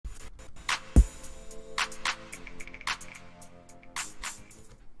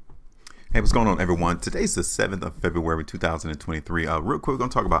Hey, what's going on, everyone? Today's the 7th of February, 2023. Real quick, we're going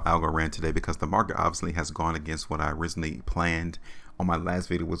to talk about Algorand today because the market obviously has gone against what I originally planned on my last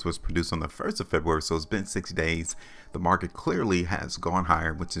video, which was produced on the 1st of February. So it's been 6 days. The market clearly has gone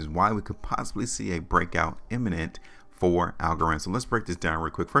higher, which is why we could possibly see a breakout imminent for Algorand. So let's break this down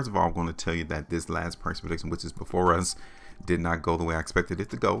real quick. First of all, I'm going to tell you that this last price prediction, which is before us, did not go the way I expected it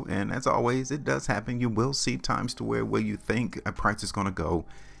to go. And as always, it does happen. You will see times to where you think a price is going to go,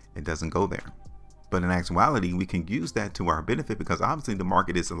 it doesn't go there. But in actuality, we can use that to our benefit because obviously the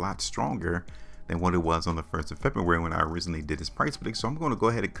market is a lot stronger than what it was on the 1st of February when I originally did this price prediction. So I'm going to go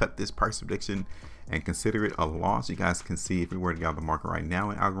ahead and cut this price prediction and consider it a loss. You guys can see if we were to get out of the market right now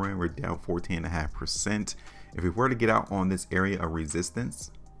in Algorand, we're down 14.5%. If we were to get out on this area of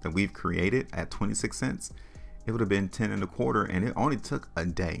resistance that we've created at 26 cents, it would have been 10.25, and it only took a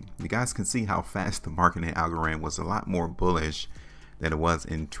day. You guys can see how fast the market in Algorand was a lot more bullish than it was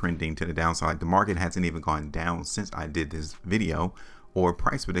in trending to the downside. The market hasn't even gone down since I did this video or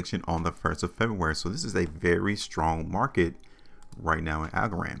price prediction on the 1st of February. So this is a very strong market right now in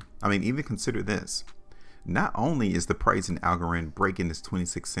Algorand. I mean, even consider this. Not only is the price in Algorand breaking this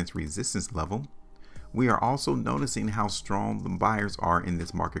 26 cents resistance level, we are also noticing how strong the buyers are in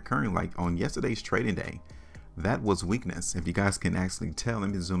this market currently. Like on yesterday's trading day, that was weakness. If you guys can actually tell,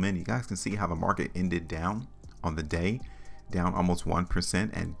 let me zoom in. You guys can see how the market ended down on the day, down almost 1%,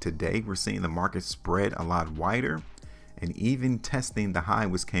 and today we're seeing the market spread a lot wider and even testing the high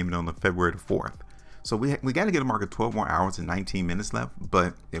which came in on the February the 4th. So we got to get the market 12 more hours and 19 minutes left.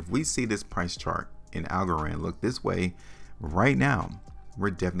 But if we see this price chart in Algorand look this way right now, we're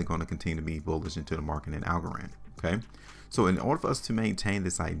definitely going to continue to be bullish into the market in Algorand. Okay, so in order for us to maintain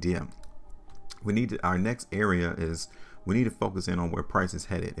this idea, we need to, our next area is we need to focus in on where price is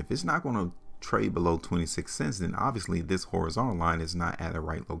headed. If it's not going to trade below 26 cents, then obviously this horizontal line is not at the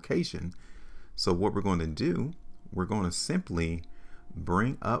right location. So what we're going to do, we're going to simply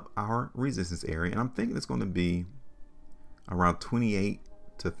bring up our resistance area, and I'm thinking it's going to be around 28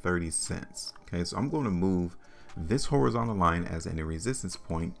 to 30 cents. Okay, so I'm going to move this horizontal line as a resistance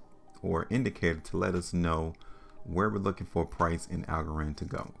point or indicator to let us know where we're looking for price in Algorand to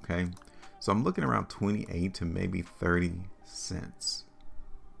go. Okay, so I'm looking around 28 to maybe 30 cents.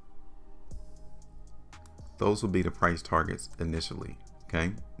 Those will be the price targets initially.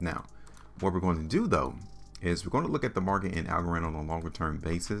 Okay, now what we're going to do though is we're going to look at the market in Algorand on a longer term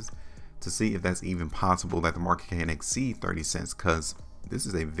basis to see if that's even possible that the market can exceed 30 cents, because this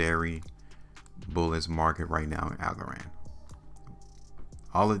is a very bullish market right now in Algorand.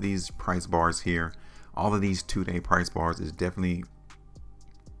 All of these price bars here, all of these 2-day price bars is definitely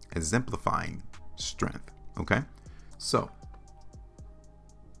exemplifying strength. Okay, so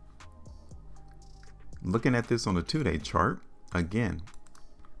looking at this on the 2-day chart, again,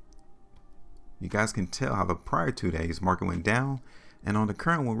 you guys can tell how the prior 2 days market went down, and on the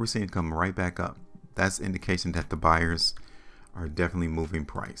current one we're seeing it come right back up. That's indication that the buyers are definitely moving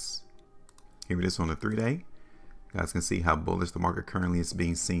price. Here it is on the 3-day. You guys can see how bullish the market currently is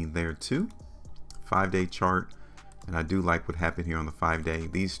being seen there too. 5-day chart, and I do like what happened here on the 5-day.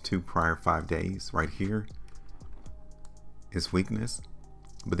 These two prior 5 days right here is weakness.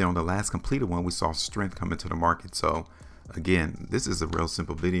 But then on the last completed one, we saw strength come into the market. So again, this is a real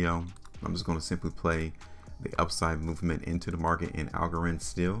simple video. I'm just going to simply play the upside movement into the market in Algorand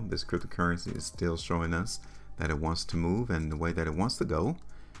still. This cryptocurrency is still showing us that it wants to move, and the way that it wants to go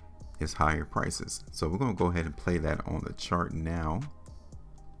is higher prices. So we're going to go ahead and play that on the chart now.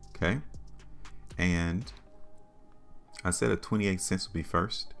 Okay. And I said at 28 cents will be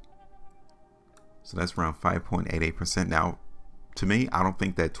first. So that's around 5.88%. Now, to me, I don't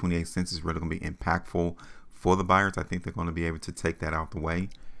think that 28 cents is really going to be impactful for the buyers. I think they're going to be able to take that out the way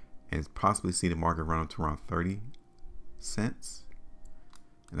and possibly see the market run up to around 30 cents.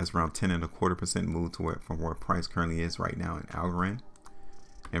 And that's around 10.25% move to from where price currently is right now in Algorand.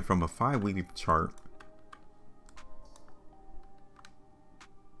 And from a 5-weekly chart,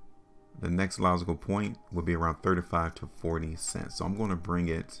 the next logical point would be around 35 to 40 cents. So I'm going to bring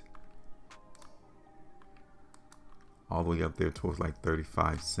it all the way up there towards like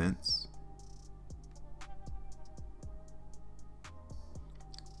 35 cents.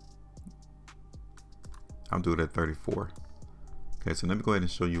 I'll do it at 34. Okay, so let me go ahead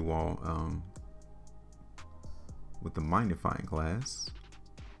and show you all with the magnifying glass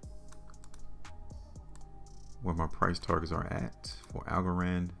where my price targets are at for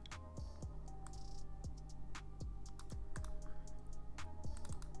Algorand.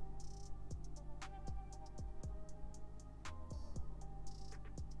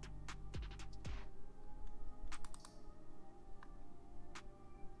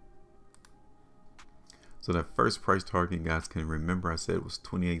 So that first price target, you guys can remember I said it was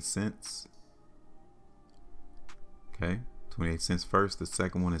 28 cents. Okay, 28 cents first. The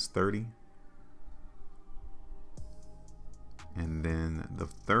second one is 30. And then the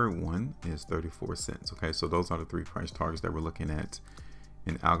third one is 34 cents. Okay, so those are the three price targets that we're looking at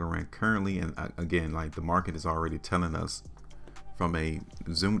in Algorand currently. And again, like the market is already telling us from a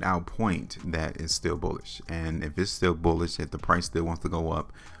zoomed out point that is still bullish. And if it's still bullish, if the price still wants to go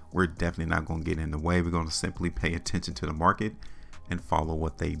up, we're definitely not going to get in the way. We're going to simply pay attention to the market and follow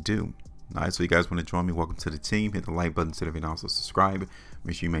what they do. All right, so you guys want to join me, welcome to the team. Hit the like button to the video, also subscribe.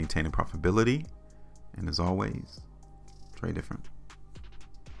 Make sure you maintain profitability. And as always, trade different.